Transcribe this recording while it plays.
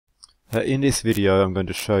In this video I'm going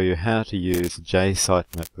to show you how to use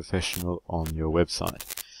jsitemap Professional on your website.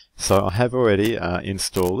 So I have already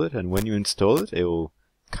installed it, and when you install it, it will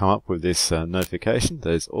come up with this notification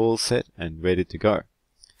that it's all set and ready to go.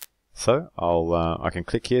 So I can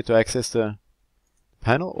click here to access the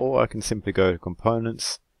panel, or I can simply go to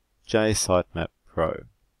Components, jsitemap Pro.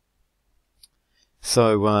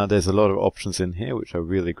 So there's a lot of options in here which are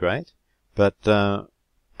really great, but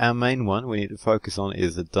our main one we need to focus on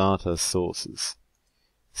is the data sources.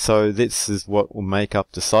 So this is what will make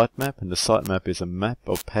up the sitemap, and the sitemap is a map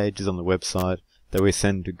of pages on the website that we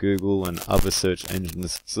send to Google and other search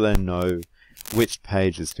engines so they know which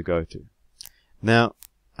pages to go to. Now,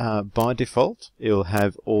 by default, it will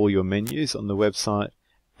have all your menus on the website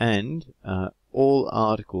and all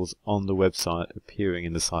articles on the website appearing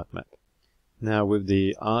in the sitemap. Now, with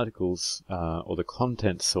the articles or the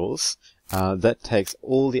content source, that takes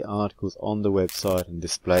all the articles on the website and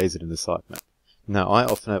displays it in the sitemap. Now, I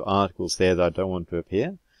often have articles there that I don't want to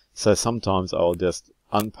appear, so sometimes I'll just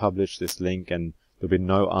unpublish this link and there'll be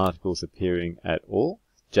no articles appearing at all,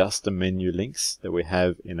 just the menu links that we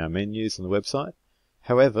have in our menus on the website.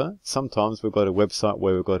 However, sometimes we've got a website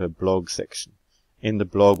where we've got a blog section. In the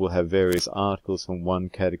blog we'll have various articles from one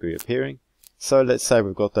category appearing. So let's say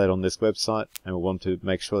we've got that on this website and we want to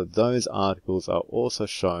make sure that those articles are also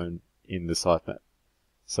shown in the sitemap.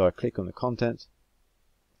 So I click on the content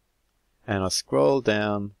and I scroll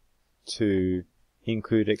down to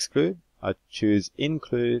include exclude. I choose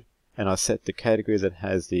include and I set the category that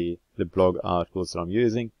has the blog articles that I'm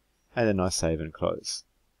using, and then I save and close.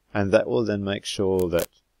 And that will then make sure that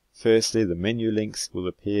firstly the menu links will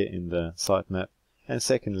appear in the sitemap, and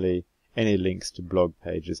secondly any links to blog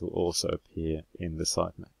pages will also appear in the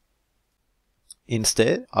sitemap.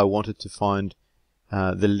 Instead, I wanted to find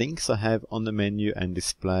the links I have on the menu and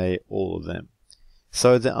display all of them.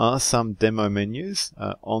 So there are some demo menus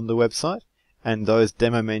on the website, and those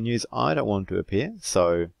demo menus I don't want to appear.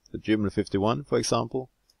 So the Joomla 51, for example,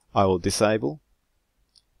 I will disable.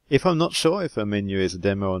 If I'm not sure if a menu is a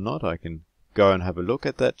demo or not, I can go and have a look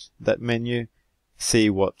at that menu, see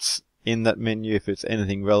what's in that menu, if it's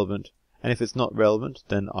anything relevant, and if it's not relevant,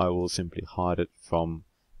 then I will simply hide it from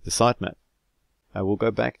the sitemap. We'll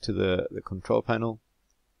go back to the control panel,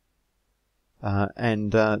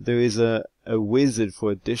 and there is a wizard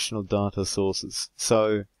for additional data sources.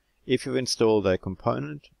 So if you've installed a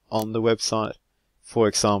component on the website, for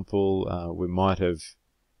example, we might have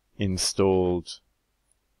installed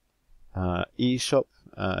eShop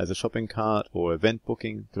as a shopping cart, or event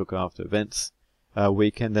booking to look after events.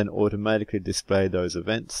 We can then automatically display those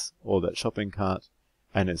events or that shopping cart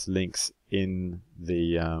and its links in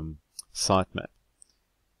the sitemap.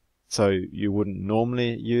 So you wouldn't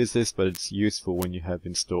normally use this, but it's useful when you have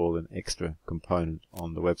installed an extra component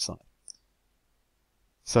on the website.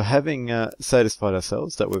 So having satisfied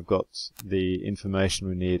ourselves that we've got the information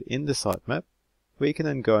we need in the sitemap, we can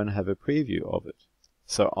then go and have a preview of it.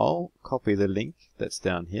 So I'll copy the link that's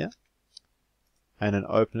down here and then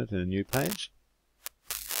open it in a new page.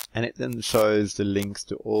 And it then shows the links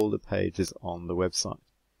to all the pages on the website.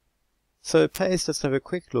 So let's just have a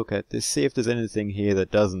quick look at this, see if there's anything here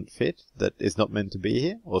that doesn't fit, that is not meant to be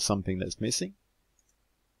here, or something that's missing.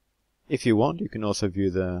 If you want, you can also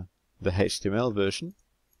view the HTML version,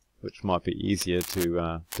 which might be easier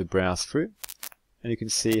to browse through. And you can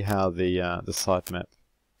see how the sitemap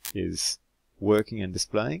is working and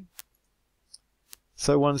displaying.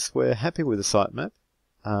 So once we're happy with the sitemap,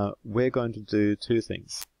 we're going to do two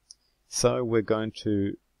things. So we're going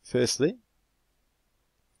to firstly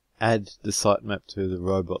add the sitemap to the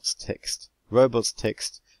robots text. Robots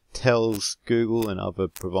text tells Google and other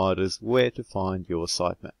providers where to find your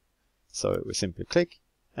sitemap. So we simply click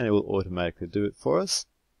and it will automatically do it for us.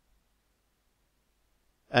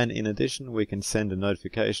 And in addition, we can send a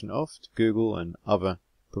notification off to Google and other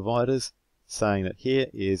providers saying that here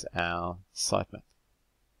is our sitemap.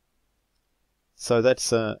 So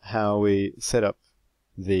that's how we set up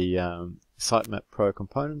the Sitemap Pro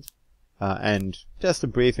component, and just a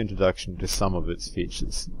brief introduction to some of its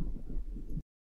features.